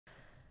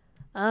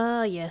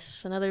Ah,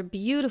 yes, another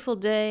beautiful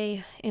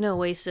day in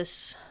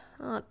Oasis.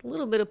 A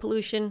little bit of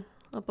pollution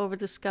up over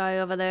the sky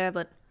over there,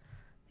 but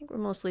I think we're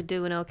mostly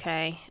doing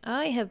okay.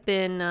 I have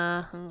been,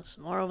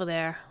 some more over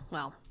there.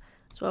 Well,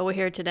 that's why we're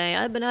here today.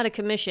 I've been out of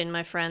commission,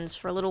 my friends,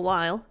 for a little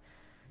while,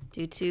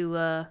 due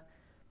to,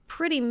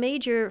 pretty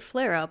major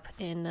flare-up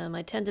in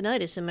my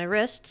tendinitis in my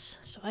wrists,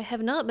 so I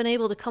have not been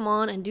able to come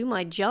on and do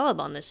my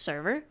job on this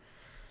server.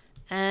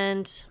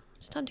 And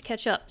it's time to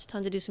catch up. It's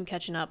time to do some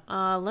catching up.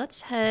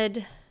 Let's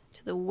head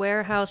to the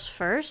warehouse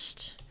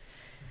first.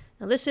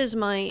 Now this is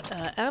my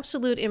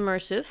Absolute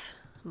Immersive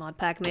mod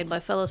pack made by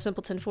fellow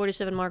Simpleton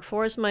 47 Mark IV.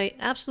 It's my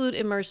Absolute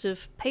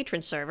Immersive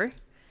Patron server.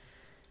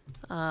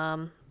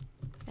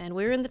 And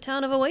we're in the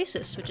town of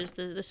Oasis, which is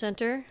the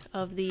center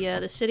of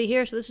the city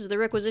here. So this is the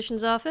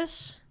requisitions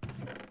office.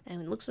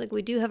 And it looks like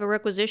we do have a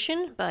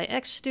requisition by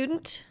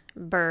ex-student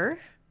Burr.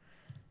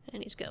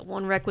 And he's got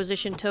one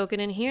requisition token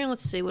in here.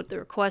 Let's see what the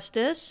request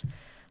is.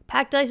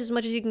 Packed ice as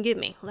much as you can give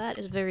me. Well, that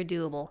is very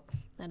doable.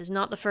 That is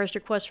not the first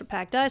request for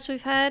packed ice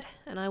we've had,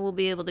 and I will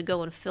be able to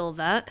go and fill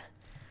that.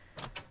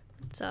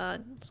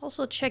 Let's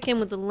also check in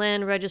with the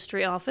land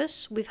registry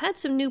office. We've had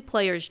some new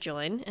players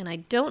join, and I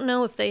don't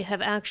know if they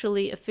have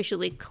actually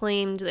officially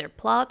claimed their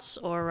plots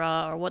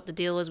or what the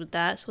deal is with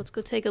that, so let's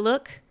go take a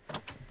look.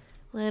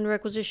 Land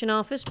requisition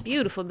office.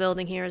 Beautiful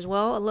building here as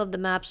well. I love the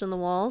maps on the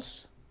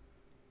walls.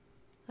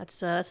 That's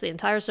the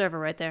entire server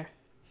right there.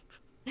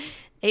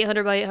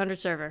 800 by 800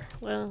 server.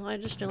 Well,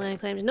 register land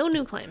claims. No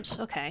new claims.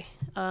 Okay.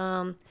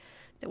 There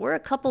were a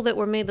couple that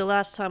were made the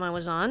last time I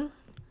was on,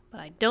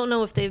 but I don't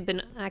know if they've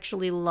been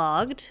actually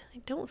logged.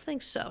 I don't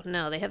think so.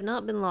 No, they have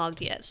not been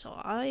logged yet,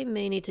 so I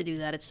may need to do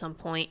that at some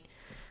point.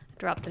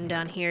 Drop them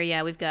down here.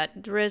 Yeah, we've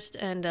got Drist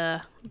and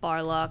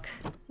Barlock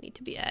need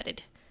to be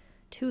added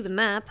to the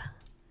map.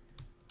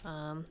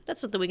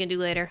 That's something we can do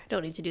later.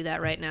 Don't need to do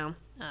that right now.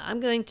 I'm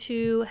going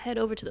to head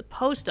over to the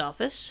post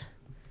office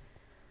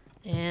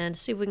and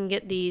see if we can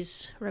get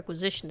these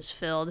requisitions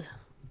filled.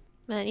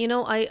 Man, you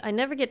know, I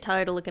never get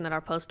tired of looking at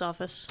our post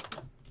office.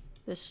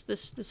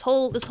 This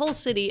whole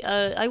city.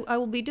 I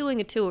will be doing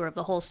a tour of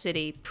the whole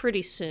city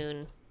pretty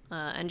soon,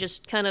 and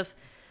just kind of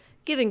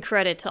giving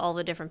credit to all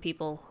the different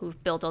people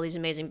who've built all these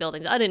amazing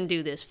buildings. I didn't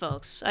do this,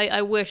 folks.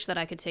 I wish that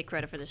I could take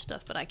credit for this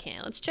stuff, but I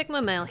can't. Let's check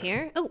my mail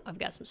here. Oh, I've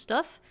got some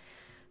stuff.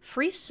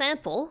 Free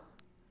sample.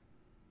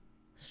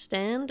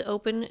 Stand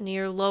open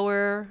near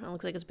lower. It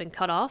looks like it's been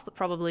cut off, but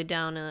probably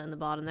down in the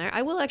bottom there.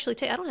 I will actually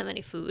take. I don't have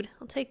any food.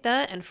 I'll take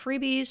that and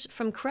freebies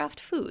from Craft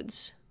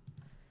Foods.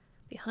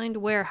 Behind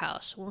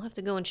warehouse. We'll have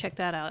to go and check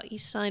that out.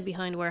 East side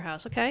behind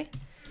warehouse. Okay.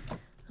 I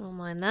don't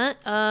mind that.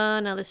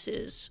 Now this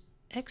is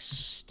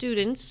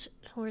ex-students.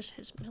 Where's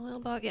his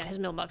mailbox? Yeah, his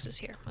mailbox is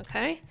here.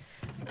 Okay.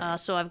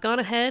 So I've gone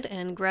ahead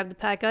and grabbed the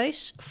pack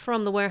ice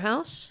from the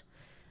warehouse.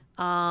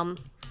 And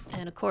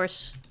of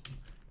course,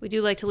 we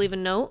do like to leave a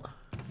note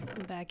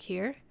back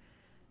here.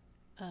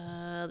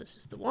 This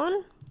is the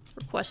one.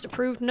 Request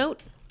approved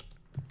note.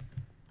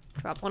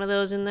 Drop one of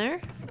those in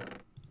there.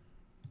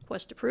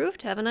 Request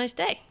approved. Have a nice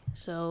day.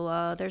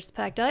 So there's the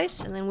packed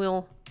ice, and then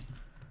we'll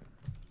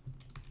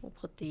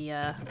put the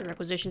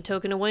requisition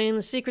token away in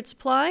the secret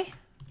supply.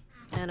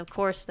 And of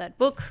course, that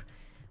book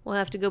will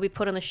have to go be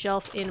put on the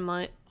shelf in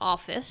my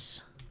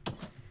office,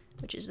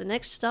 which is the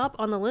next stop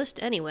on the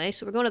list anyway.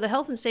 So we're going to the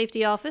health and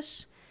safety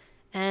office.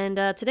 And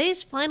today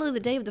is finally the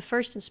day of the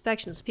first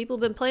inspections. People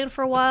have been playing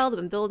for a while, they've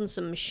been building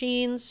some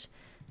machines,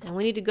 and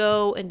we need to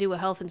go and do a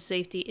health and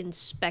safety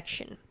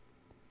inspection.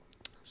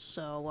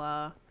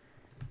 So,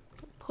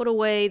 put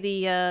away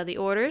the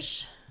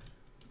orders.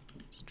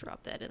 Just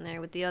drop that in there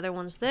with the other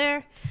ones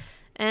there.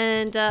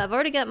 And I've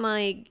already got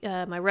my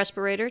my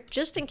respirator,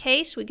 just in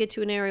case we get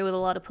to an area with a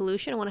lot of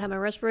pollution. I want to have my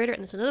respirator, and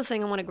there's another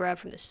thing I want to grab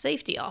from the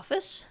safety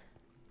office.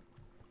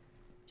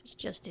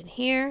 Just in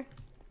here.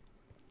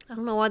 I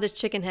don't know why there's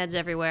chicken heads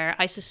everywhere.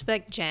 I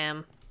suspect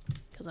jam,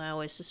 because I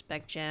always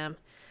suspect jam.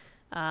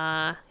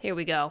 Here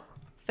we go.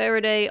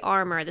 Faraday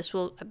armor. I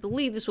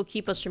believe this will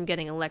keep us from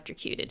getting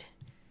electrocuted.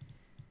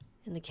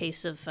 In the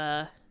case of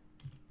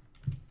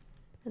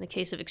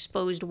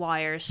exposed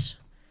wires.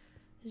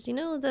 Because, you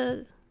know,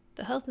 the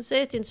health and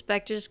safety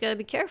inspectors gotta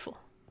be careful.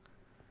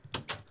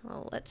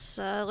 Well, let's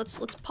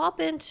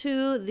pop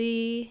into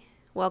the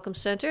Welcome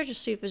Center,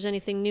 just see if there's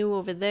anything new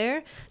over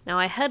there. Now,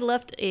 I had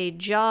left a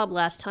job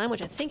last time,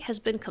 which I think has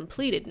been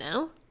completed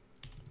now.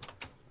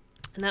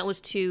 And that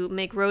was to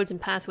make roads and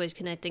pathways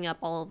connecting up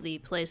all of the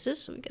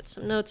places. So we got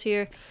some notes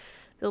here.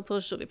 Bill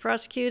posters will be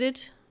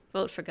prosecuted.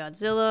 Vote for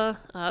Godzilla.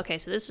 Okay,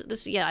 so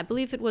this, yeah, I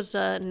believe it was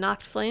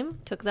Knocked Flame.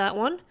 Took that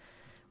one.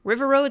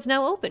 River roads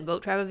now open.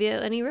 Boat travel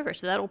via any river.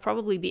 So that'll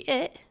probably be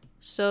it.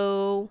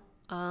 So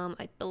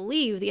I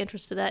believe the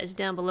entrance to that is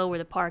down below where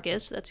the park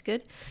is, so that's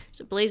good.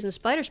 There's a Blazing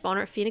Spider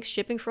spawner at Phoenix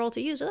shipping for all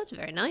to use. Oh, that's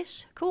very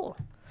nice. Cool.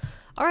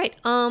 Alright,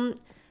 so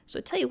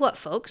I tell you what,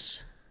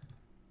 folks.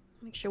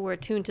 Make sure we're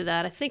attuned to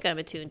that. I think I'm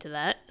attuned to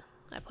that.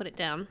 I put it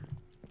down.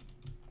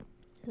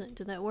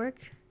 Did that work?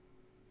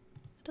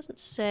 It doesn't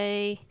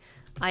say.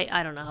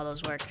 I don't know how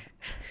those work.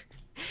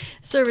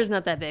 Server's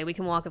not that big. We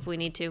can walk if we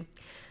need to.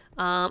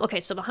 Okay,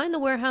 so behind the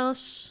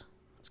warehouse,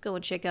 let's go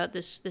and check out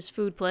this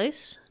food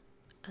place.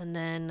 And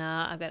then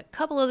I've got a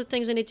couple other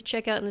things I need to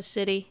check out in the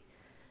city.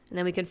 And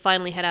then we can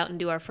finally head out and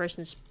do our first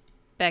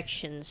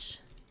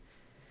inspections.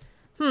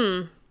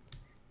 This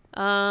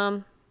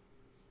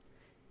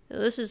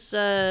is,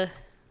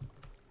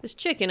 this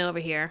chicken over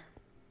here.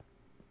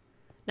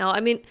 Now,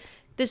 I mean,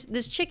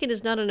 this chicken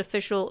is not an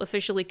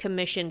officially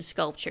commissioned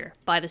sculpture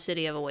by the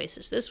city of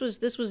Oasis. This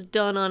was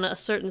done on a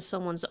certain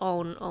someone's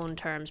own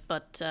terms,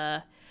 but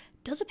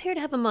does appear to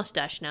have a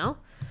mustache now.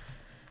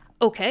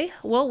 Okay,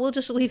 well, we'll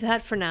just leave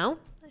that for now.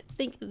 I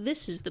think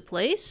this is the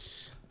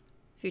place.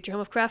 Future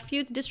home of Craft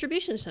Foods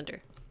Distribution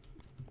Center.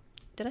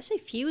 Did I say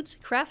Foods?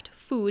 Craft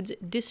Foods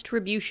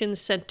Distribution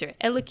Center.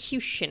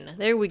 Elocution.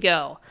 There we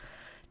go.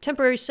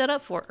 Temporary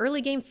setup for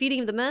early game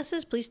feeding of the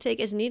masses. Please take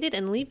as needed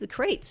and leave the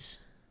crates.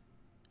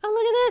 Oh,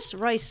 look at this.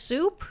 Rice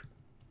soup.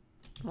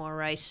 More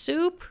rice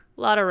soup.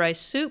 A lot of rice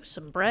soup.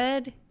 Some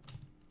bread.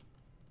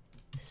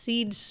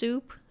 Seed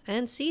soup.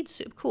 And seed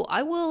soup. Cool.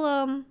 I will,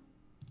 I'll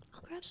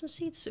grab some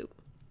seed soup.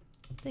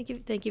 Thank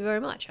you very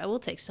much. I will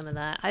take some of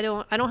that. I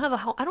don't have a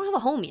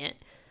home yet.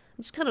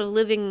 I'm just kind of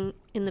living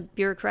in the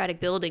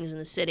bureaucratic buildings in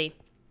the city.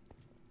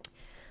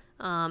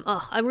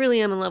 Oh, I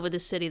really am in love with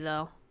this city,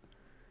 though.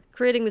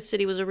 Creating the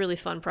city was a really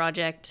fun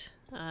project.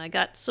 I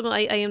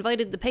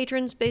invited the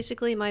patrons,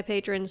 basically, my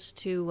patrons,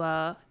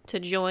 to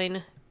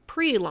join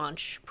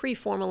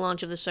pre-formal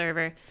launch of the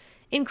server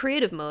in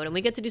creative mode, and we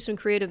get to do some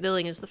creative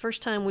building. It's the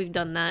first time we've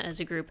done that as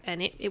a group,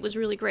 and it was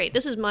really great.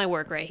 This is my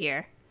work right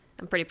here.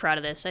 I'm pretty proud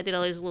of this. I did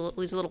all these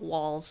little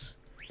walls.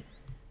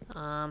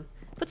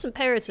 Put some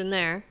parrots in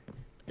there.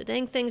 The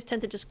dang things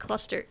tend to just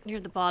cluster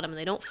near the bottom, and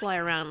they don't fly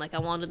around like I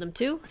wanted them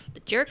to. The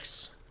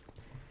jerks.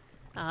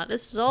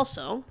 This is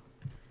also...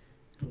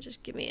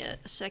 Just give me a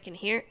second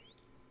here.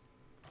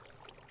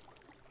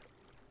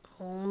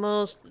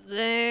 Almost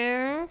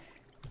there.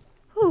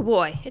 Oh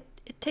boy, it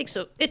takes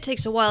a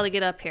while to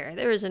get up here.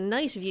 There is a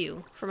nice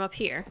view from up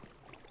here.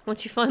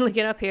 Once you finally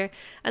get up here,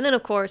 and then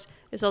of course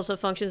this also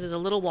functions as a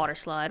little water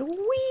slide. Whee!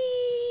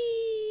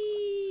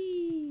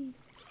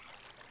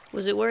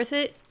 Was it worth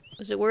it?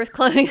 Was it worth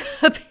climbing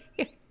up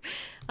here?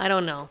 I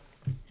don't know.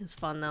 It's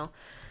fun though.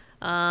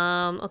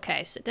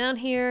 Okay, sit down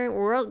here.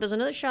 There's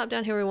another shop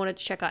down here we wanted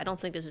to check out. I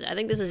think this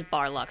is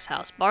Barlock's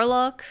house.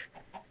 Barlock?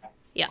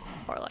 Yeah,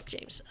 Barlock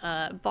James.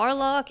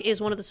 Barlock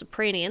is one of the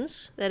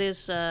Sopranians. That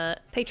is,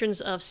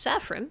 patrons of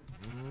Saphrym,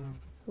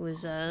 who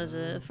is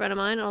a friend of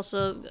mine,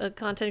 also a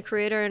content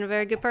creator and a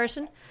very good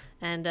person.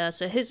 And,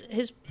 so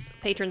his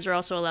patrons are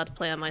also allowed to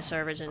play on my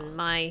servers, and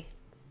my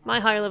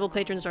higher level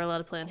patrons are allowed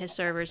to play on his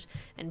servers.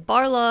 And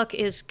Barlock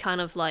is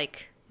kind of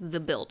like the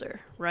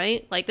builder,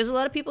 right? Like, there's a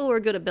lot of people who are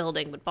good at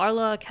building, but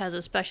Barlock has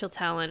a special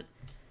talent,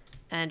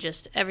 and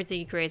just everything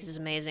he creates is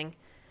amazing.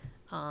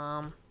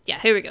 Yeah,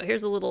 here we go.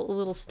 Here's a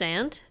little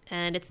stand,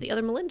 and it's the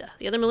other Melinda.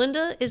 The other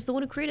Melinda is the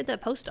one who created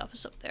that post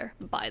office up there,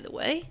 by the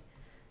way.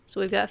 So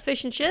we've got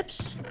fish and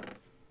chips.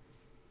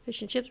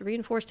 Fish and chips,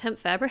 reinforced hemp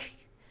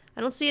fabric.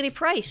 I don't see any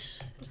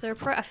price. Is there a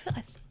price?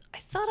 I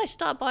thought I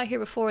stopped by here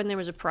before and there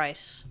was a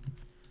price.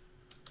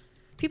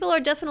 People are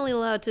definitely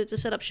allowed to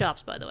set up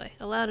shops, by the way.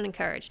 Allowed and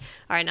encouraged.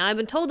 Alright, now I've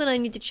been told that I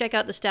need to check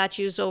out the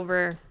statues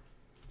over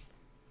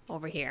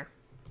here.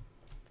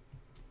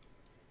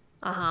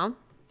 Uh-huh.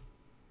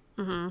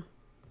 Mm-hmm.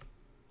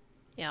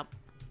 Yep.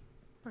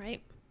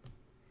 Right.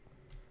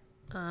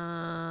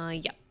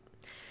 Yep.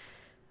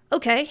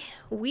 Okay,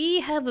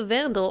 we have a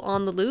vandal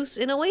on the loose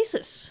in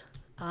Oasis.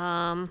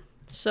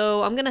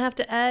 So I'm gonna have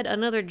to add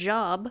another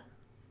job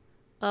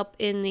up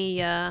in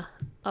the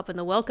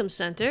welcome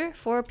center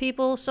for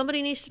people.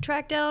 Somebody needs to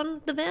track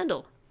down the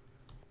vandal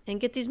and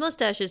get these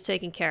mustaches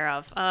taken care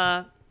of.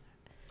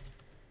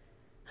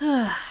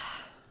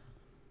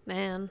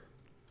 Man.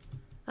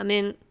 I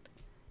mean,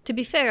 to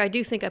be fair, I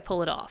do think I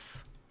pull it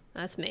off.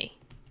 That's me,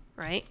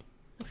 right?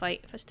 If I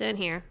stand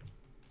here.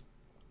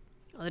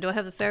 Oh, do I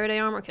have the Faraday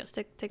armor? Okay, let's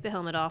take the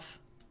helmet off.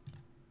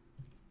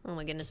 Oh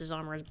my goodness, his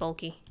armor is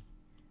bulky.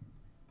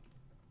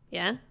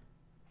 Yeah?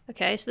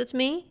 Okay, so that's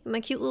me, my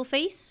cute little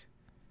face.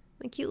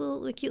 My cute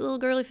little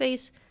girly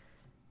face.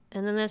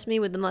 And then that's me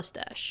with the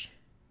mustache.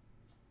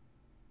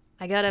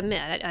 I gotta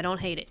admit, I don't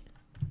hate it.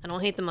 I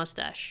don't hate the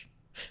mustache.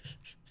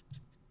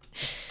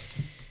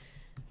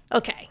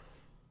 Okay.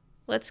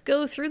 Let's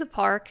go through the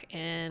park,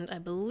 and I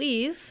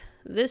believe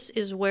this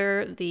is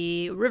where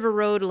the River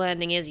Road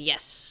landing is.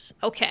 Yes.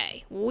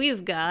 Okay.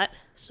 We've got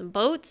some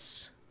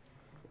boats,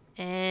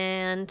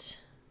 and...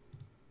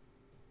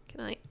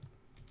 Can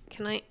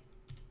I...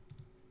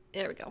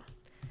 There we go.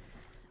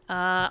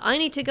 I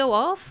need to go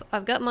off.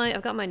 I've got my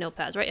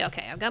notepads, right?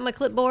 Okay, I've got my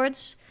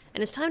clipboards,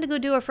 and it's time to go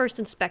do our first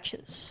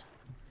inspections.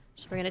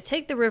 So we're gonna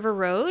take the River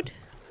Road.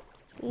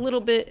 It's a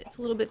little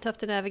bit tough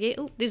to navigate.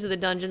 Oh, these are the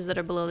dungeons that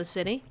are below the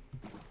city.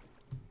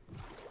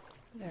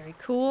 Very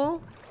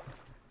cool.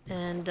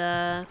 And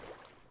I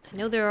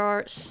know there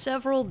are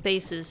several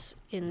bases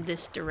in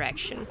this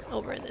direction,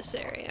 over in this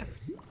area.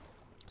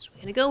 So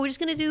we're just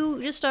gonna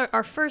do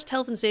our first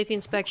health and safety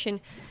inspection.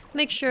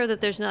 make sure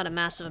that there's not a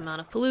massive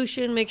amount of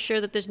pollution, make sure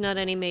that there's not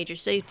any major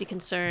safety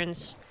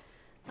concerns,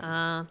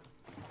 and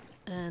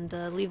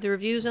leave the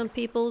reviews on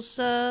people's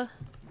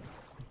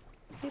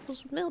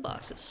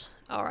mailboxes.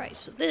 Alright,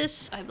 so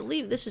this, I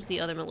believe this is the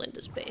other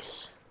Melinda's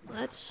base.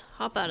 Let's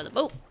hop out of the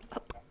boat.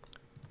 Up.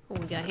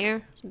 What we got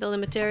here? Some building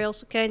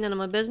materials. Okay, none of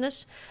my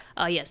business.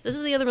 Yes, this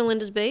is the other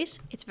Melinda's base.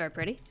 It's very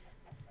pretty.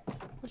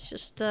 Let's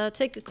just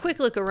take a quick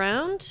look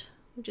around.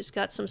 We just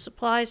got some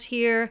supplies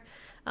here.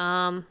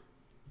 Mob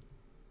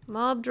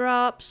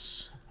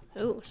drops.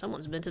 Oh,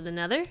 someone's been to the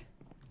Nether.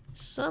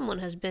 Someone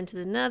has been to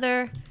the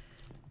Nether.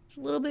 It's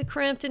a little bit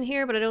cramped in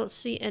here, but I don't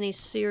see any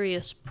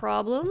serious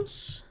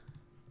problems.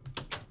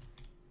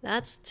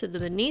 That's to the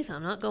beneath.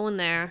 I'm not going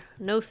there.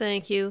 No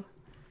thank you.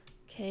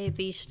 Okay,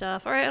 bee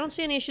stuff. Alright, I don't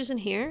see any issues in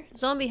here.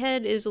 Zombie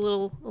head is a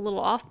little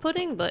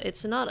off-putting, but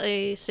it's not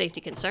a safety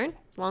concern.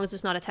 As long as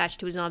it's not attached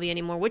to a zombie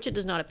anymore, which it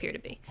does not appear to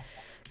be.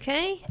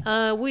 Okay,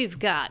 we've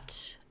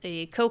got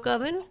a coke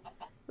oven,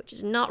 which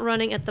is not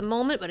running at the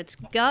moment, but it's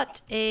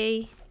got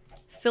a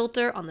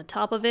filter on the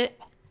top of it,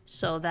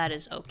 so that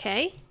is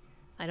okay.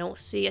 I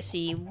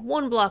see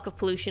one block of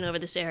pollution over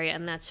this area,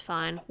 and that's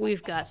fine.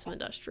 We've got some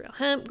industrial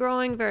hemp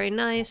growing, very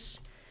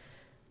nice.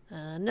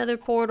 Another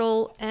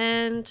portal,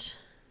 and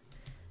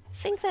I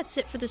think that's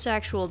it for this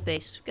actual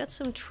base. We've got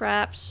some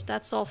traps,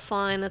 that's all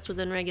fine, that's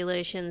within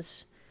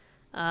regulations.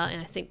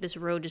 And I think this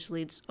road just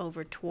leads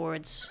over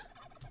towards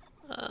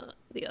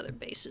the other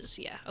bases.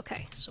 Yeah,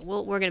 okay, so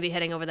we're gonna be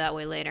heading over that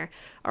way later.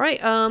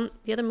 Alright,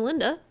 the other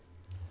Melinda,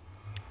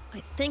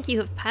 I think you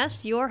have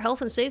passed your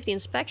health and safety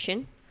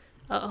inspection.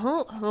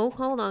 Hold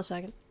on a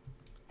second.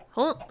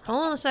 Hold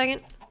on a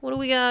second. What do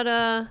we got,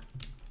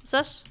 what's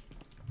this?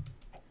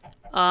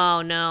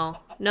 Oh, no.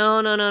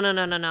 No.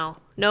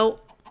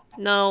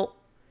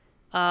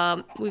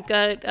 We've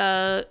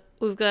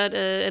got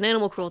an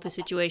animal cruelty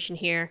situation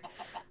here.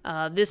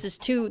 This is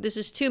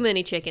too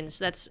many chickens.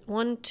 That's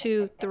 1,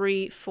 2,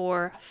 3,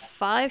 4,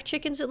 5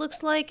 chickens it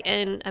looks like,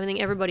 and I think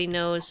everybody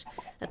knows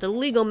that the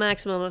legal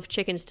maximum of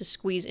chickens to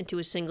squeeze into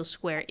a single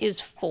square is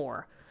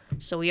 4.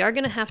 So we are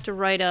going to have to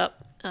write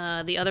up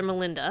the other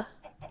Melinda.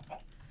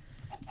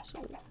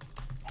 So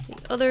the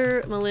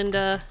other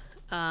Melinda,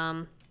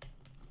 1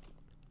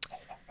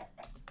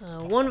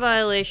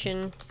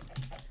 violation,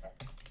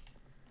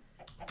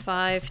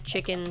 5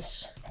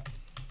 chickens.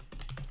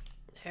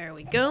 There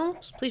we go.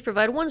 So please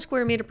provide 1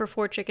 square meter per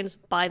 4 chickens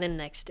by the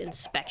next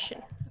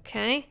inspection.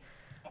 Okay?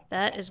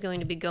 That is going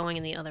to be going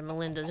in the other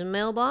Melinda's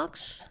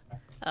mailbox.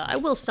 I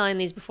will sign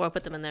these before I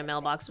put them in their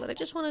mailbox, but I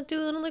just want to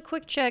do another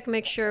quick check,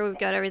 make sure we've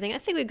got everything. I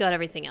think we've got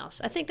everything else.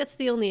 I think that's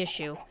the only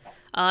issue.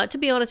 To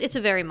be honest, it's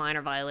a very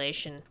minor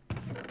violation.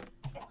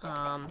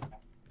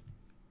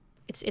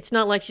 It's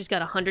not like she's got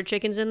 100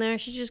 chickens in there.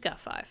 She's just got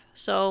 5.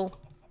 So,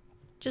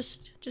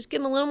 just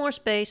give them a little more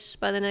space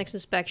by the next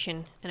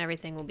inspection, and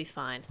everything will be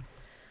fine.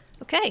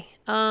 Okay,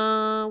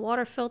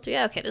 water filter.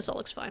 Yeah, okay, this all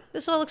looks fine.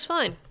 This all looks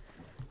fine.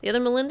 The other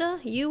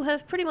Melinda, you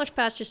have pretty much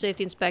passed your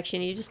safety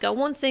inspection. You just got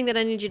one thing that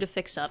I need you to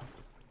fix up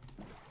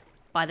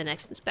by the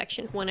next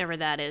inspection, whenever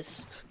that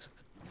is.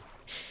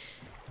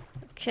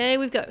 Okay,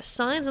 we've got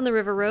signs on the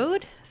River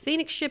Road.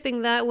 Phoenix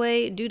Shipping that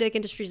way, Dudek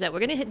Industries that. We're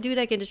going to hit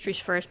Dudek Industries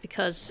first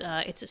because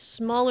it's a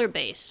smaller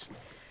base.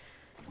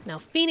 Now,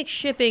 Phoenix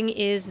Shipping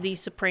is the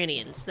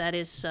Saphrym's. That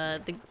is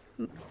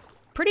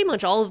pretty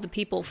much all of the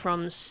people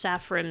from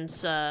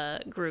Saphrym's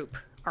group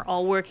are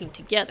all working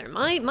together.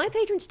 My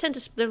patrons tend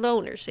to, they're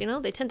loners, you know?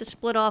 They tend to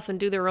split off and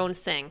do their own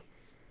thing.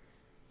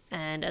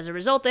 And as a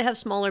result, they have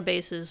smaller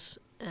bases,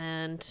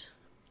 and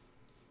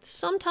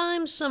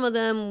sometimes some of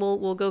them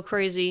will go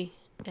crazy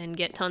and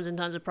get tons and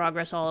tons of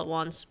progress all at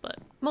once, but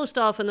most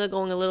often they're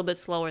going a little bit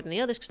slower than the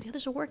others, because the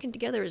others are working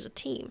together as a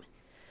team.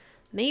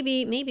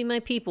 Maybe my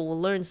people will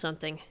learn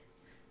something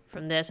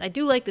from this. I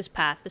do like this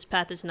path. This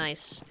path is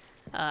nice.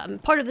 I'm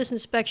part of this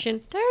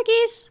inspection.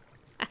 Turkeys!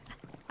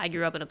 I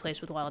grew up in a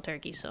place with wild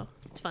turkeys, so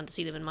it's fun to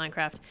see them in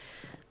Minecraft.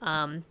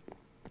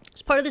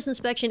 So part of this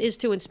inspection is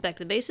to inspect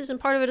the bases, and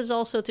part of it is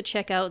also to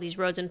check out these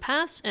roads and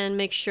paths and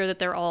make sure that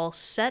they're all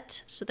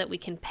set so that we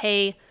can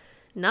pay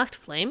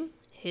Nachtflame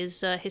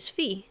his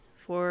fee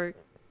for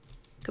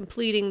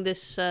completing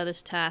this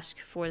this task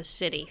for the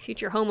city.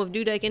 Future home of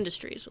Dudek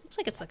Industries. Looks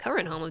like it's the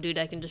current home of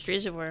Dudek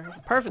Industries, if we're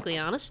perfectly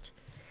honest.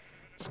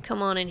 Let's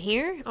come on in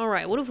here.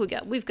 Alright, what have we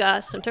got? We've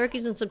got some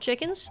turkeys and some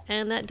chickens,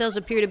 and that does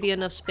appear to be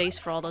enough space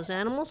for all those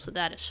animals, so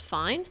that is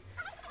fine.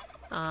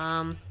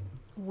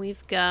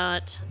 We've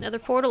got another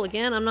portal.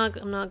 Again, I'm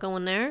not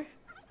going there.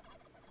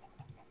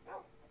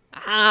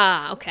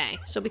 Ah, okay.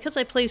 So because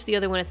I placed the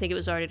other one, I think it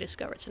was already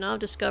discovered. So now I've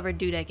discovered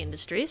Dudek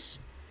Industries.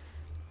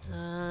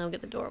 We'll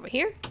get the door over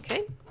here.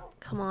 Okay.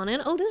 Come on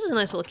in. Oh, this is a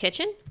nice little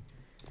kitchen.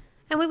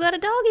 And we've got a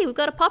doggy. We've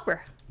got a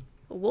pupper.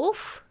 A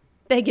wolf.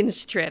 Begging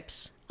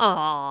strips.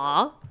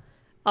 Aww.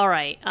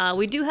 Alright.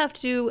 We do have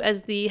to,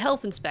 as the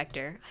health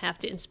inspector, have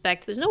to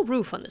inspect. There's no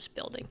roof on this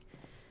building.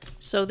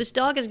 So this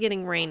dog is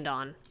getting rained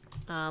on.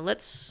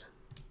 Let's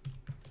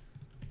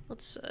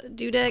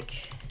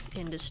Dudek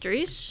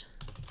Industries.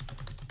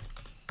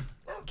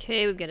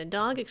 Okay, we've got a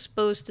dog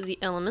exposed to the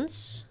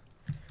elements.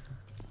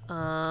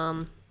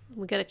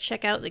 We gotta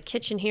check out the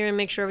kitchen here and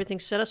make sure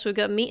everything's set up. So we've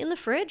got meat in the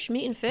fridge,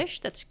 meat and fish,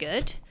 that's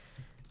good.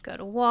 Got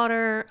a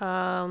water,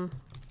 got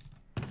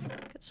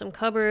some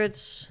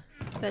cupboards,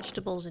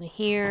 vegetables in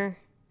here.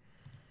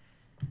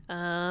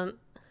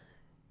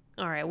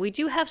 Alright, we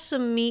do have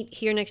some meat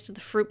here next to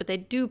the fruit, but they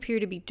do appear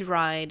to be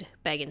dried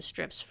bacon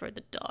strips for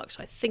the dog,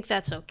 so I think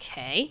that's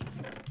okay.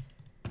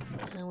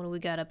 And what do we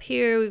got up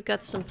here? We've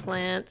got some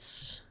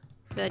plants,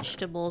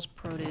 vegetables,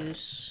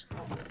 produce.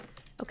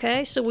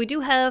 Okay, so we do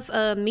have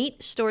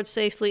meat stored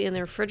safely in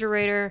the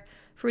refrigerator,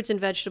 fruits and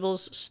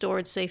vegetables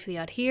stored safely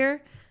out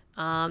here.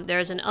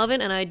 There's an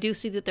oven, and I do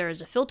see that there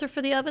is a filter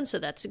for the oven, so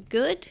that's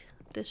good.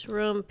 This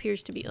room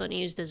appears to be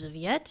unused as of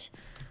yet.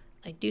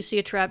 I do see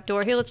a trap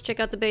door here. Let's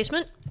check out the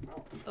basement.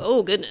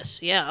 Oh,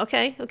 goodness. Yeah,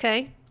 okay,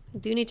 okay.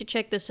 Do need to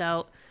check this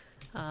out.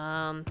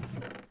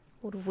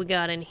 What have we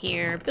got in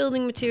here?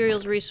 Building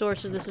materials,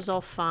 resources, this is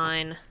all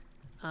fine.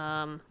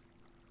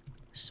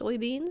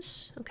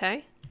 Soybeans,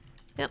 okay.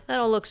 Yep, that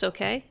all looks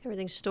okay.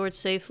 Everything's stored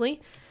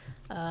safely.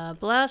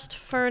 Blast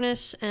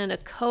furnace and a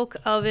coke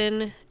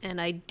oven,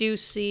 and I do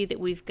see that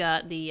we've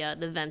got the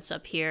vents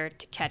up here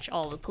to catch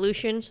all the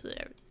pollution, so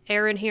the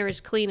air in here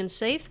is clean and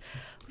safe.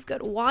 We've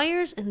got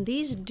wires, and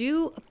these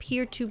do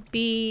appear to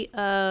be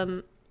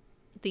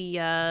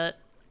the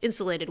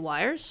insulated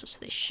wires, so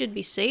they should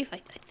be safe. I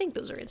think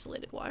those are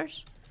insulated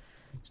wires,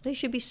 so they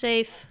should be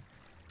safe.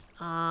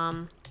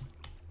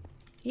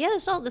 Yeah,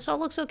 this all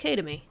looks okay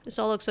to me. This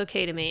all looks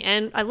okay to me,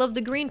 and I love the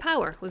green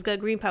power. We've got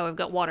green power, we've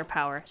got water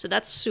power, so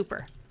that's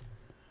super.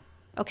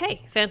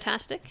 Okay,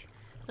 fantastic.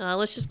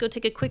 Let's just go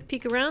take a quick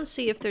peek around,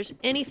 see if there's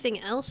anything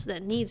else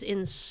that needs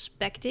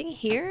inspecting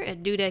here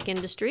at Dudek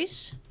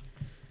Industries.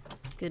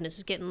 Goodness,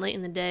 it's getting late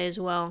in the day as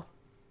well.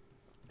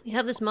 We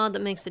have this mod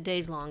that makes the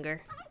days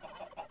longer.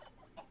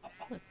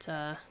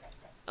 But,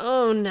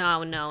 oh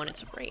no, and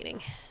it's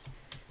raining.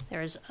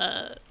 There's,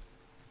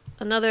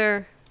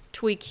 another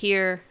tweak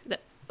here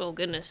that, oh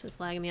goodness, it's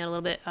lagging me out a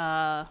little bit.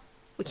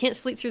 We can't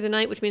sleep through the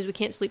night, which means we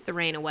can't sleep the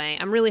rain away.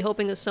 I'm really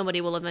hoping that somebody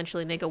will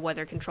eventually make a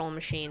weather control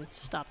machine to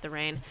stop the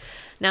rain.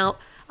 Now,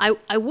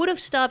 I would have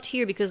stopped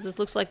here because this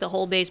looks like the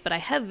whole base, but I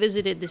have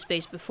visited this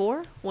base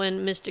before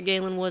when Mr.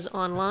 Galen was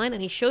online,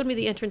 and he showed me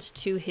the entrance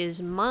to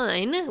his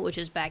mine, which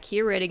is back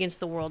here right against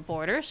the world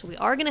border. So we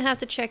are going to have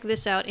to check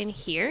this out in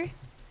here.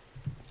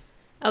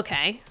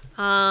 Okay.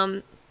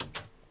 Now,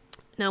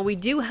 we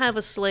do have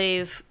a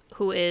slave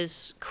who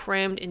is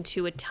crammed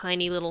into a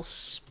tiny little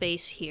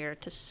space here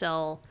to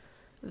sell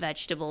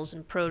vegetables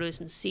and produce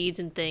and seeds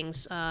and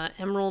things.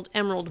 Emerald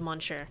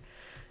Muncher.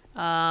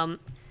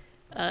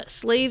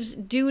 Slaves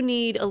do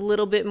need a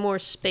little bit more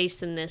space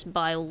than this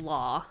by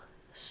law,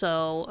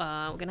 so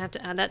we're gonna have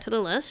to add that to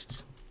the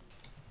list.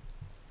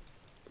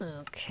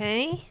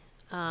 Okay.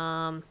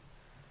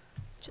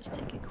 Just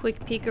take a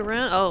quick peek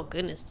around. Oh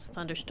goodness, it's a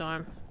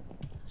thunderstorm.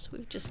 So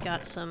we've just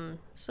got some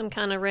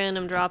kind of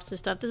random drops and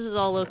stuff. This is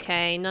all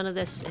okay. None of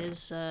this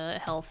is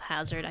a health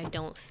hazard, I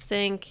don't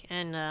think.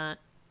 And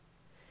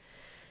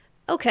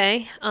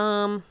okay.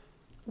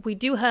 We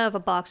do have a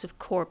box of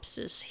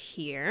corpses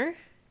here.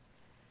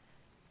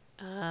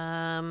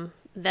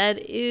 That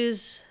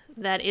is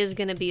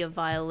going to be a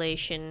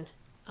violation.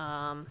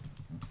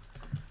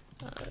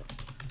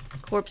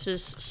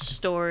 Corpses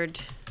stored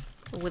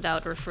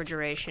without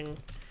refrigeration.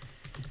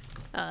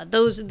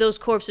 Those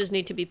corpses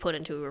need to be put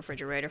into a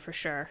refrigerator for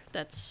sure.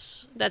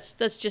 That's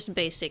just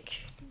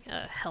basic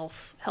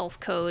health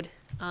code.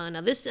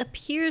 Now this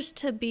appears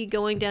to be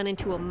going down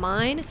into a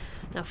mine.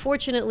 Now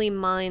fortunately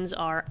mines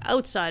are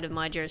outside of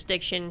my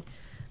jurisdiction.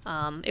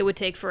 It would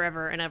take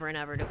forever and ever and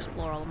ever to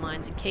explore all the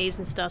mines and caves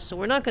and stuff, so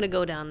we're not going to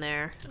go down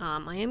there.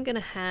 I'm going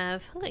to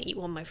eat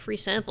one of my free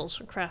samples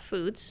from Craft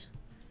Foods.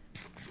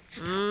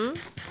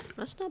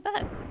 That's not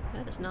bad.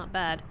 That is not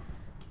bad.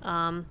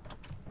 And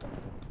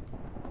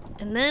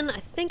then I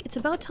think it's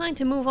about time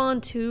to move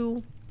on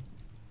to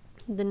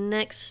the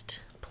next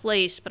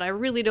place, but I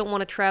really don't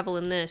want to travel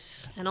in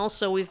this. And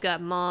also we've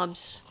got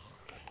mobs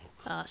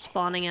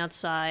spawning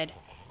outside,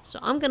 so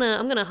I'm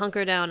gonna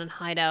hunker down and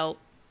hide out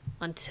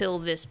until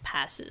this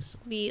passes.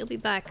 I'll be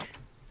back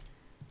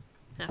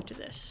after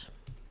this.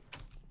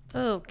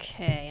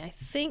 Okay, I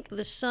think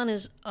the sun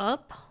is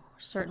up,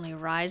 certainly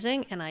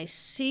rising, and I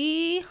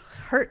see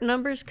hurt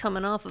numbers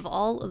coming off of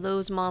all of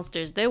those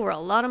monsters. There were a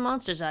lot of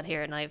monsters out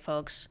here at night,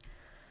 folks.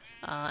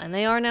 And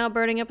they are now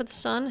burning up at the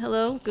sun.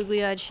 Hello,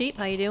 googly-eyed sheep,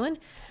 how you doing?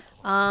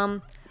 I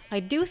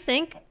do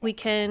think we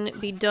can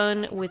be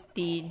done with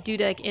the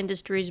Dudek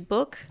Industries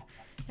book,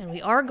 and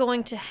we are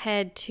going to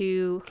head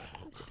to,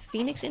 is it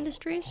Phoenix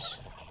Industries?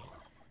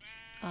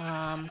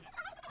 But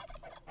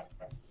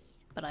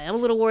I am a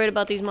little worried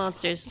about these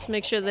monsters. Let's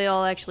make sure they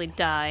all actually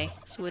die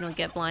so we don't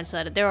get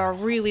blindsided. There are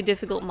really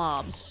difficult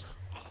mobs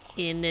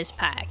in this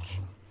pack.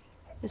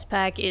 This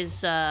pack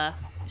is,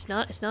 it's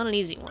not an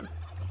easy one.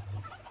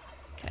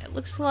 Okay, it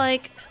looks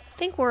like, I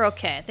think we're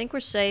okay. I think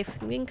we're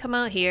safe. We can come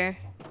out here.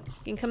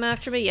 You can come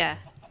after me? Yeah.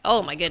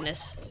 Oh my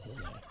goodness.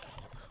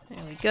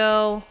 There we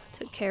go.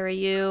 Took care of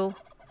you.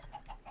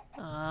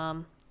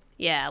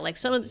 Yeah, like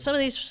some of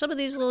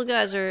these little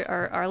guys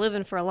are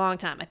living for a long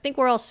time. I think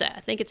we're all set. I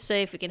think it's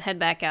safe. We can head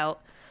back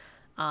out.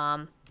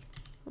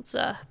 Let's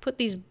put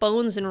these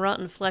bones and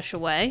rotten flesh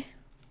away.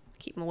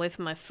 Keep them away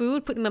from my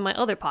food. Put them in my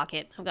other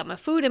pocket. I've got my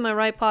food in my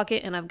right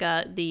pocket, and I've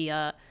got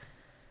the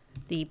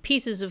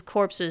pieces of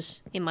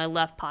corpses in my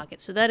left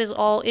pocket. So that is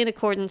all in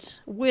accordance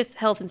with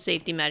health and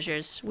safety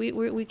measures.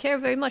 We care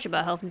very much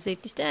about health and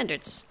safety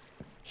standards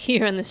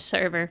here on this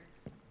server.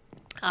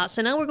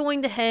 So now we're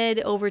going to head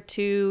over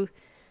to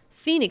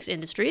Phoenix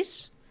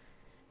Industries,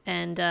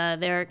 and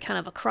they're kind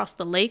of across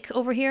the lake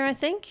over here, I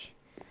think.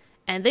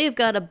 And they've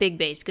got a big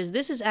base, because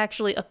this is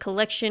actually a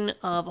collection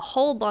of a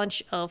whole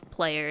bunch of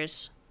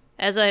players.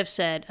 As I have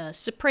said,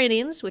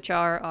 Saphramians, which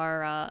are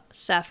our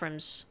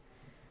Saphrym's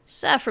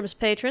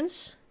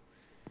patrons.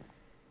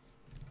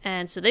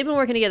 And so they've been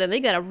working together, and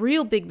they got a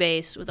real big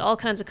base with all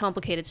kinds of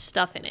complicated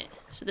stuff in it.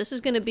 So this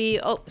is going to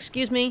be... Oh,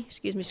 excuse me,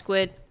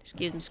 squid.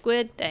 Excuse me,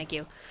 squid. Thank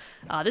you.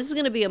 This is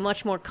going to be a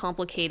much more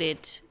complicated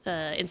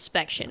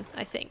inspection,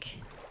 I think.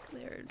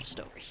 They're just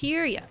over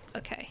here. Yeah,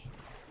 okay.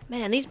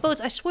 Man, these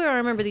boats... I swear I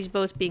remember these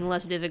boats being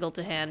less difficult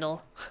to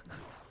handle.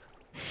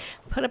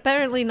 But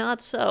apparently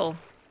not so.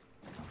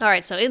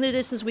 Alright, so in the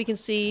distance we can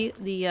see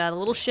the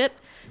little ship.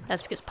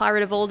 That's because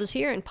Pirate of Old is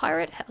here, and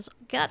Pirate has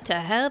got to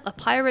have a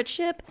pirate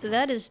ship.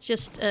 That is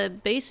just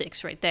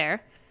basics right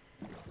there.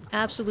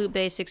 Absolute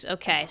basics.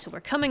 Okay, so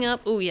we're coming up.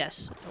 Oh,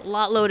 yes. There's a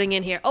lot loading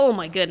in here. Oh,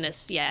 my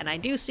goodness. Yeah, and I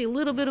do see a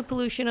little bit of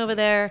pollution over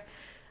there.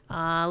 We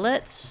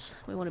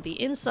want to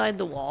be inside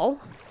the wall.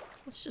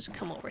 Let's just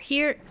come over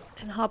here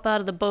and hop out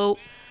of the boat.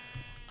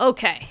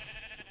 Okay.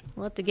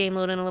 Let the game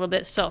load in a little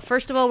bit. So,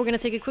 first of all, we're going to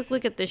take a quick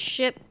look at this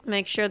ship.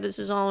 Make sure this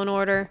is all in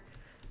order.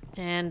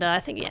 And I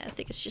think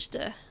it's just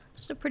a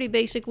pretty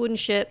basic wooden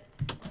ship.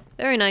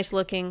 Very nice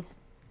looking.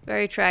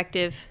 Very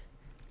attractive.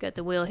 Got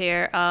the wheel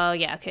here.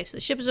 Yeah, okay, so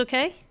the ship is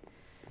okay.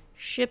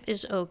 Ship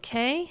is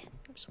okay.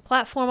 There's a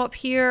platform up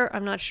here.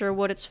 I'm not sure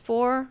what it's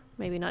for.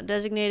 Maybe not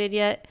designated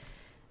yet.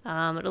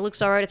 But it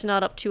looks alright. It's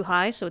not up too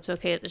high, so it's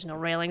okay that there's no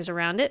railings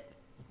around it.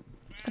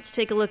 Let's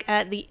take a look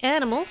at the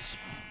animals.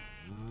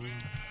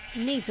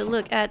 Need to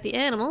look at the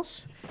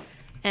animals.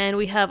 And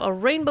we have a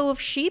rainbow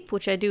of sheep,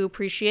 which I do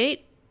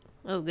appreciate.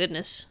 Oh,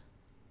 goodness.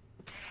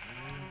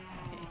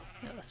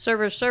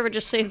 Server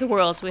just saved the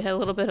world, so we had a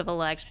little bit of a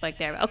lag spike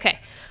there. Okay,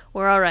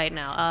 we're alright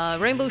now.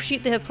 Rainbow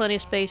sheep, they have plenty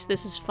of space.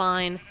 This is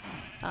fine.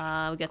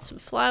 We got some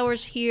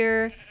flowers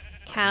here.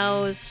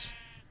 Cows.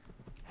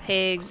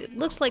 Pigs. It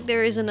looks like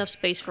there is enough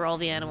space for all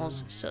the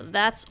animals, so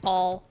that's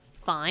all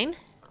fine.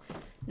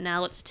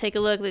 Now let's take a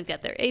look. They've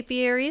got their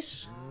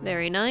apiaries.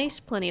 Very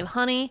nice. Plenty of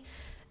honey.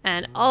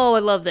 And, oh, I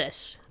love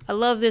this. I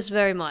love this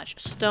very much.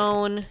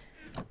 Stone,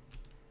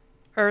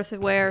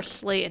 earthenware,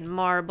 slate and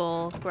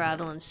marble,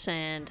 gravel and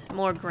sand,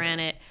 more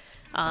granite.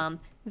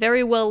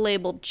 Very well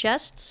labeled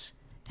chests.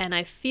 And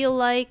I feel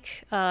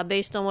like,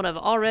 based on what I've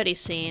already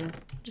seen,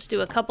 just do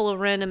a couple of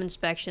random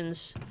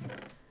inspections.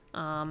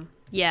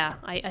 Yeah,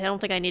 I don't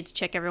think I need to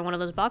check every one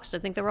of those boxes. I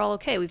think they're all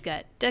okay. We've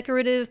got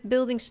decorative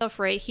building stuff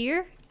right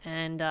here.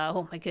 And,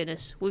 oh my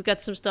goodness, we've got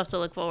some stuff to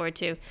look forward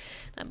to.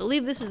 I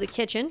believe this is the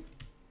kitchen.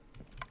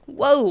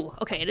 Whoa!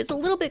 Okay, it is a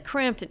little bit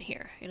cramped in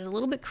here. It is a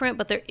little bit cramped,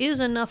 but there is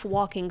enough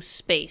walking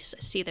space.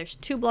 I see there's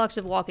 2 blocks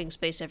of walking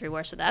space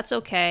everywhere, so that's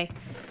okay.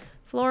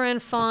 Flora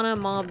and fauna,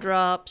 mob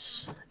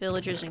drops,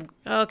 villagers, and...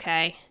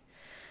 Okay.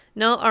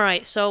 No,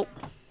 alright, so...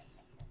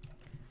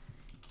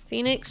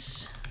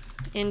 Phoenix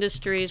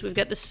Industries, we've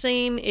got the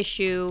same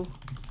issue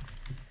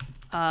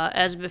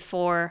as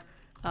before.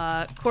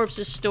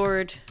 Corpses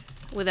stored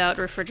without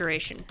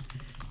refrigeration.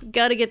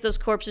 Gotta get those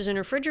corpses in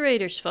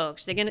refrigerators,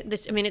 folks. They're gonna...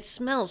 I mean, it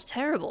smells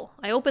terrible.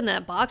 I opened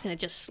that box and it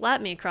just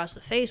slapped me across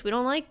the face. We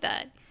don't like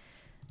that.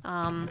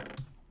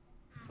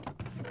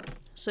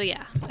 So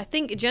yeah, I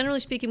think generally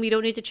speaking, we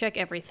don't need to check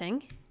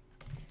everything.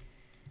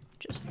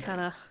 Just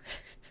kind of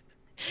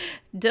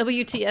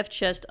WTF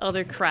chest,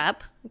 other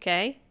crap.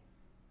 Okay.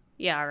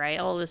 Yeah, alright.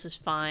 All this is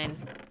fine.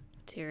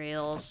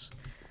 Materials.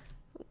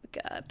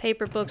 We got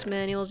paper, books,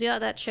 manuals. Yeah,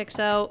 that checks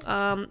out.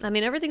 I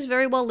mean, everything's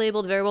very well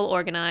labeled, very well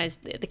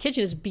organized. The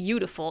kitchen is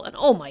beautiful. And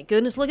oh my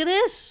goodness, look at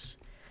this!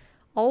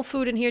 All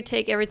food in here,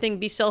 take everything,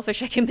 be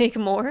selfish, I can make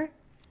more.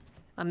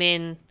 I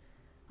mean,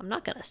 I'm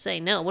not gonna say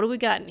no. What do we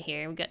got in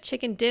here? We got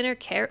chicken dinner,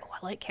 carrot. Oh,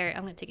 I like carrot.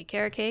 I'm gonna take a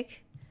carrot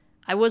cake.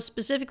 I was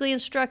specifically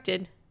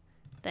instructed,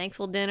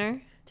 thankful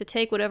dinner, to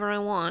take whatever I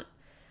want.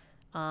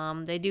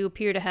 They do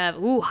appear to have,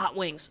 ooh, hot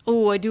wings.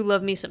 Ooh, I do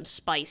love me some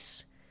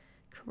spice.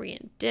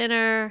 Korean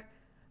dinner.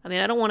 I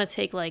mean, I don't want to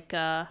take, like,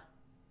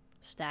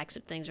 stacks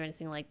of things or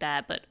anything like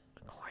that, but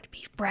corned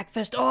beef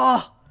breakfast.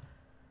 Oh!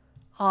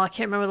 Oh, I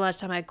can't remember the last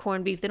time I had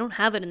corned beef. They don't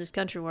have it in this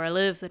country where I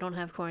live. They don't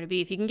have corned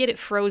beef. You can get it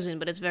frozen,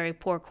 but it's very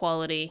poor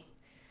quality.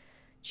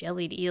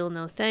 Jellied eel,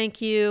 no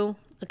thank you.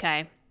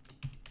 Okay.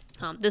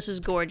 This is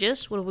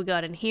gorgeous. What have we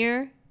got in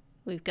here?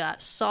 We've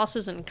got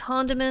sauces and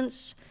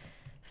condiments,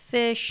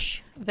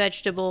 fish,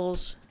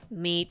 vegetables,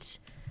 meat.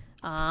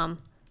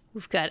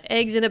 We've got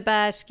eggs in a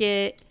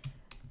basket.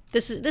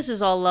 This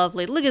is all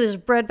lovely. Look at this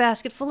bread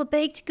basket full of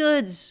baked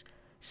goods.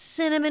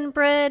 Cinnamon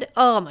bread.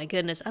 Oh my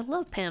goodness. I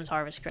love Pam's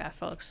Harvest Craft,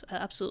 folks. I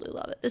absolutely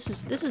love it. This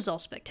is all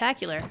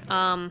spectacular.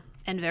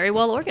 And very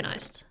well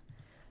organized.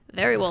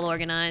 Very well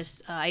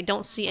organized. I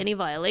don't see any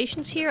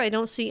violations here. I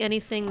don't see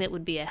anything that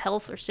would be a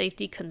health or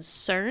safety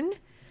concern.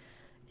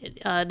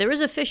 There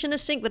is a fish in the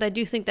sink, but I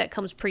do think that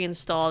comes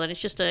pre-installed, and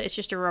it's just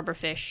a rubber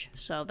fish,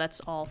 so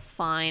that's all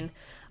fine.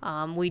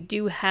 We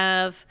do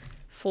have,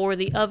 for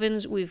the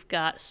ovens, we've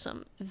got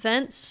some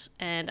vents,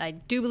 and I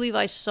do believe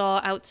I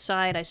saw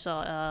outside, I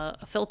saw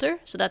a filter,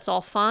 so that's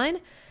all fine.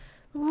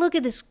 Look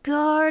at this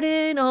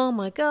garden. Oh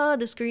my god,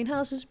 this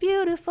greenhouse is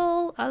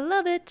beautiful. I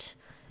love it.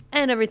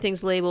 And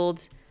everything's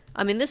labeled.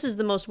 I mean, this is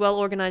the most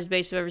well-organized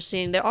base I've ever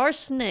seen. There are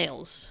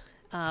snails,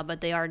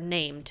 but they are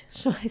named.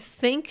 So I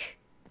think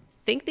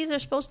these are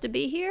supposed to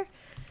be here.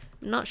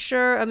 I'm not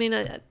sure. I mean,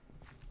 in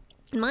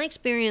my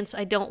experience,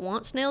 I don't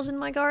want snails in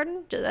my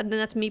garden.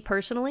 That's me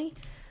personally.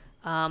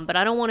 But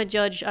I don't want to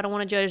judge. I don't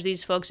want to judge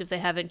these folks if they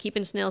haven't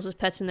keeping snails as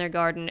pets in their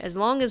garden, as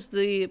long as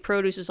the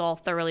produce is all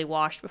thoroughly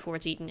washed before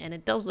it's eaten, and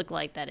it does look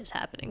like that is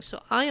happening.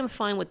 So I am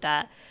fine with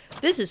that.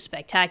 This is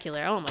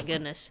spectacular. Oh my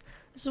goodness.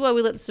 This is why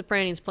we let the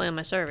Sopranians play on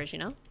my servers, you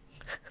know?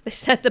 They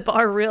set the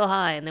bar real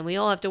high, and then we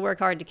all have to work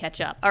hard to catch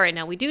up. All right,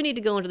 now we do need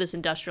to go into this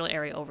industrial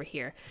area over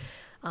here.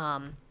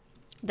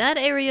 That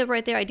area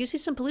right there, I do see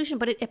some pollution,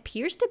 but it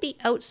appears to be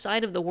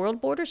outside of the world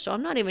border, so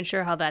I'm not even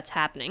sure how that's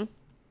happening.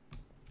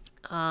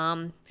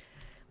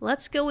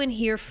 Let's go in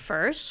here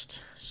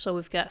first. So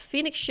we've got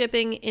Phoenix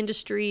Shipping,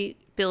 Industry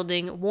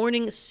Building,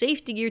 warning,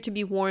 safety gear to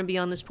be worn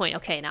beyond this point.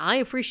 Okay, now I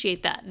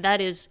appreciate that.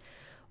 That is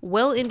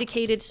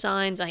well-indicated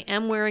signs. I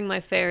am wearing my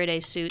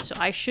Faraday suit, so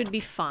I should be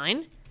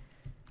fine.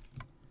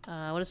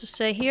 What does this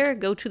say here?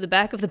 Go to the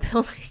back of the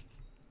building.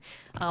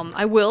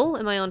 I will.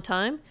 Am I on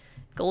time?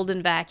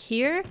 Golden vac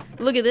here.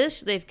 Look at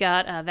this. They've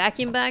got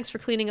vacuum bags for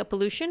cleaning up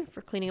pollution,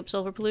 for cleaning up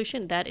sulfur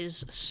pollution. That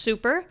is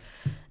super.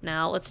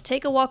 Now, let's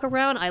take a walk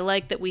around. I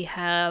like that we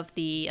have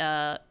the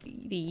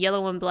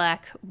yellow and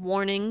black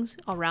warnings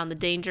around the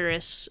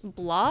dangerous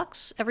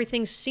blocks.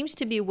 Everything seems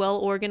to be well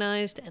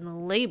organized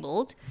and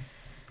labeled.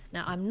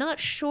 Now, I'm not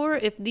sure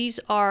if these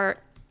are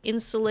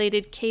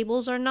insulated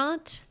cables or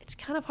not. It's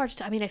kind of hard to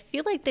tell. I mean, I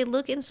feel like they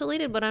look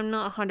insulated, but I'm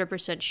not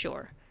 100%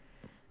 sure.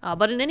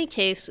 But in any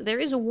case, there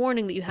is a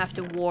warning that you have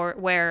to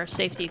wear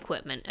safety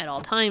equipment at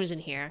all times in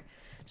here.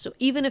 So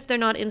even if they're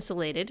not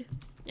insulated,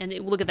 and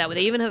look at that,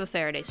 they even have a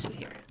Faraday suit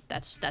here.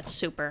 That's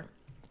super.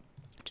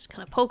 Just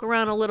kind of poke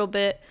around a little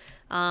bit.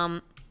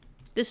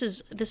 This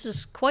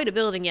is quite a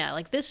building, yeah.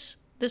 Like this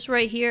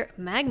right here,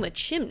 magma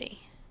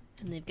chimney,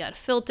 and they've got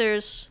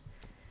filters.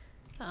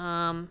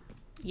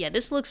 Yeah,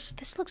 this looks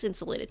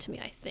insulated to me,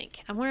 I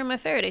think. I'm wearing my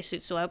Faraday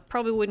suit, so I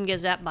probably wouldn't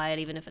get zapped by it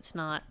even if it's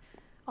not.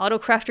 Auto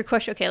crafter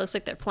question. Okay, looks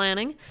like they're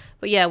planning.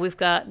 But yeah, we've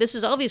got, this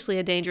is obviously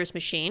a dangerous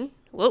machine.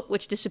 Whoa,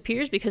 which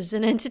disappears because it's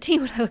an entity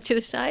when I look to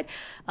the side.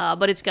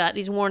 But it's got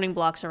these warning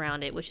blocks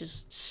around it, which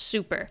is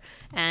super.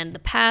 And the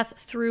path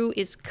through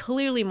is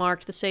clearly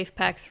marked, the safe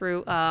pack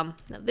through. Now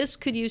this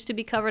could use to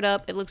be covered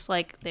up. It looks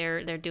like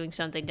they're doing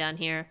something down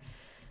here.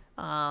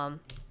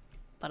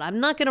 But I'm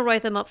not going to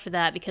write them up for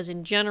that because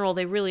in general,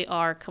 they really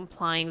are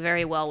complying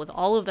very well with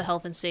all of the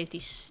health and safety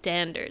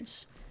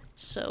standards.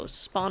 So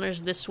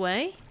spawners this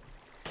way.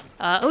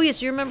 Oh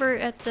yes, you remember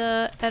at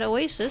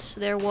Oasis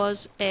there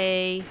was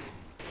a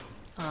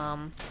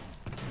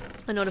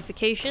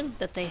notification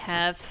that they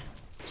have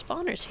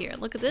spawners here.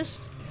 Look at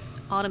this,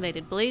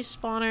 automated blaze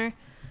spawner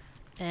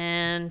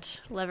and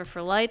lever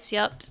for lights.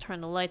 Yep, to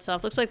turn the lights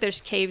off. Looks like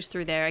there's caves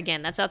through there.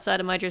 Again, that's outside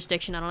of my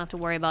jurisdiction. I don't have to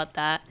worry about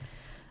that.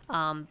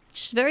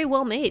 Just very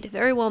well made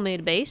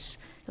base.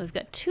 And we've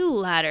got two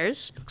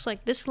ladders. Looks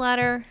like this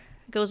ladder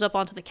goes up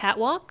onto the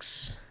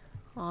catwalks.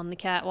 On the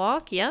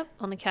catwalk, yep,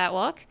 on the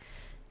catwalk.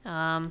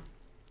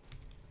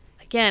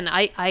 Again,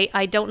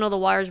 I don't know the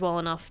wires well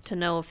enough to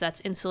know if that's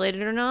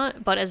insulated or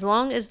not, but as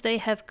long as they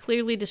have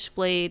clearly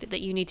displayed that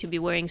you need to be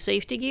wearing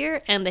safety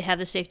gear, and they have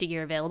the safety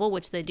gear available,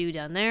 which they do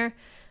down there,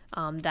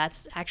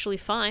 that's actually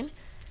fine.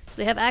 So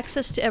they have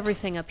access to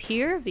everything up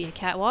here via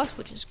catwalks,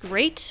 which is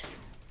great.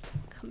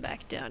 Come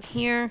back down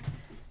here,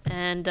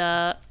 and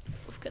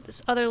we've got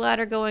this other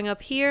ladder going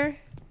up here.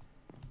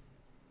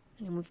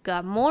 And we've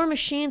got more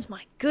machines.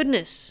 My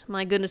goodness,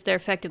 they're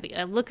effectively.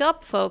 I look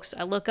up, folks.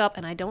 I look up,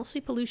 and I don't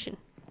see pollution.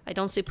 I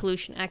don't see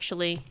pollution,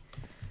 actually.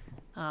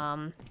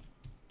 Yeah,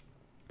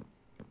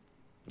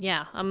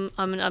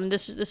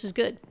 this is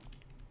good.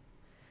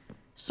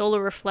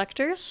 Solar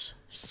reflectors,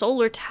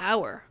 solar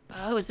tower.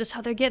 Oh, is this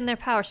how they're getting their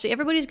power? See,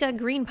 everybody's got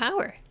green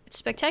power. It's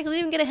spectacular.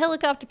 You even get a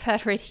helicopter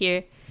pad right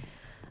here.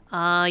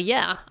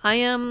 Yeah, I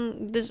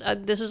am. This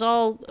is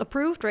all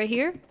approved right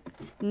here.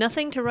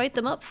 Nothing to write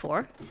them up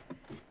for.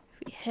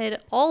 We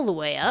head all the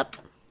way up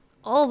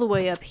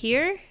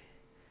here,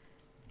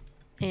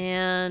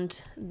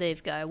 and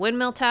they've got a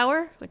windmill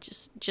tower, which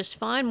is just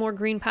fine. More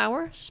green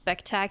power,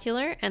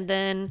 spectacular. And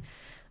then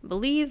I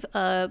believe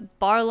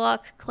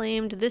Barlock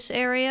claimed this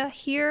area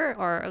here,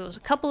 or there was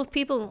a couple of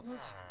people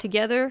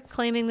together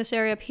claiming this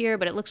area up here,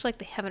 but it looks like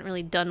they haven't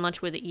really done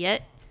much with it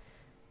yet.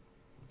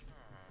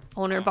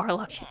 Owner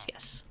Barlock,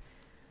 yes.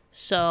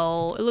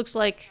 So it looks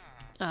like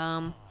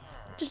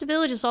just a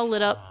village is all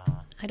lit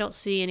up. I don't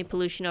see any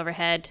pollution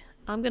overhead.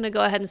 I'm going to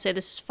go ahead and say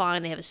this is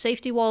fine. They have a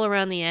safety wall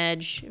around the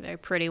edge, a very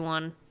pretty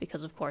one,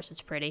 because of course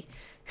it's pretty.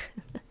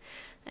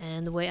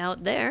 And the way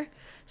out there.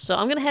 So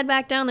I'm going to head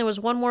back down. There was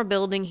one more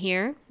building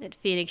here at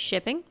Phoenix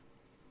Shipping,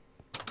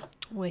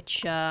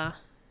 which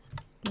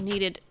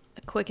needed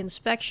a quick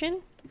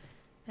inspection.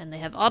 And they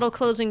have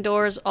auto-closing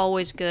doors,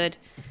 always good.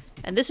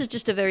 And this is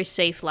just a very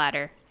safe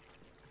ladder.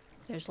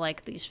 There's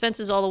like these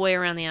fences all the way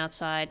around the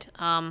outside.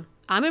 I'm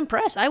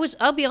impressed.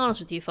 I'll be honest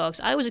with you folks,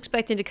 I was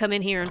expecting to come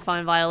in here and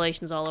find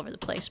violations all over the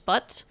place,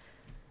 but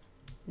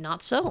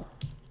not so.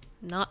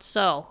 Not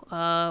so.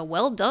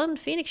 Well done,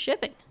 Phoenix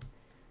Shipping.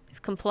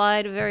 They've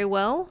complied very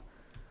well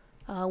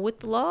with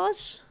the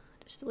laws.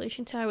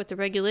 Distillation tower with the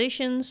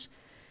regulations.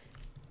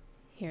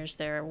 Here's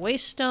their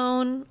waste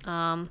stone.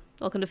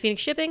 Welcome to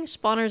Phoenix Shipping.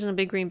 Spawners in a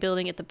big green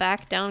building at the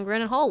back down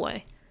Granite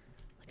Hallway.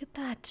 Look at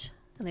that.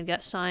 And they've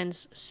got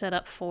signs set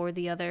up for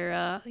the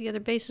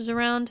other bases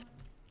around.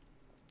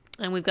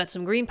 And we've got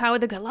some green power.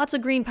 They've got lots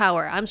of green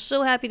power. I'm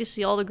so happy to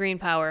see all the green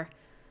power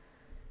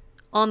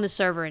on the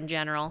server in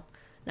general.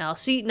 Now,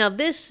 see,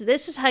 this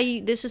is how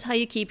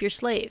you keep your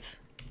slave.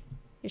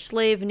 Your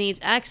slave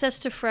needs access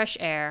to fresh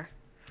air.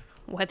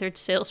 Weathered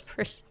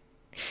salesperson.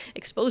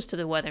 Exposed to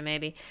the weather,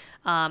 maybe.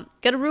 Got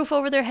a roof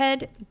over their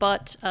head,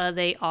 but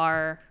they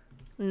are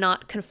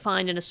not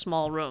confined in a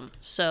small room.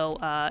 So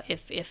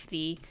if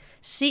the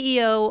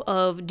CEO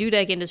of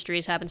Dudek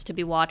Industries happens to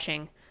be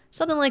watching,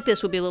 something like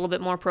this would be a little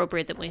bit more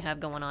appropriate than we have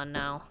going on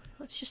now.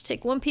 Let's just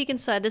take one peek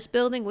inside this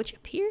building, which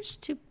appears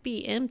to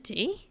be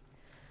empty.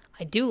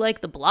 I do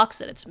like the blocks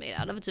that it's made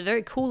out of. It's a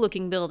very cool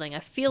looking building. I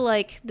feel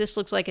like this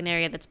looks like an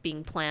area that's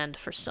being planned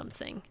for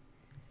something.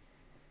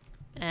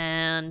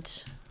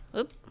 And,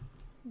 oop.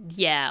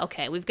 Yeah,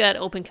 okay, we've got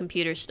open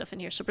computer stuff in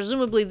here. So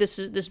presumably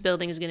this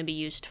building is going to be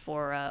used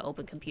for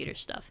open computer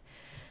stuff.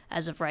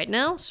 As of right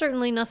now,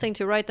 certainly nothing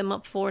to write them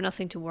up for,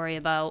 nothing to worry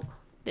about.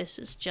 This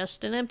is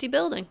just an empty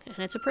building, and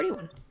it's a pretty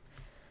one.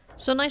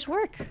 So nice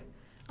work.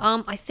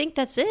 I think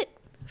that's it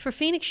for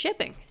Phoenix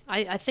Shipping.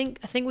 I think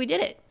we did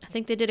it. I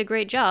think they did a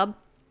great job.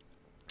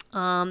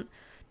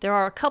 There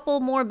are a couple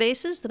more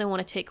bases that I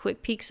want to take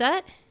quick peeks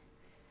at.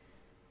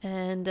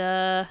 And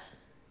then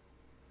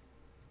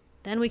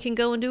we can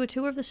go and do a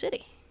tour of the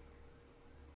city.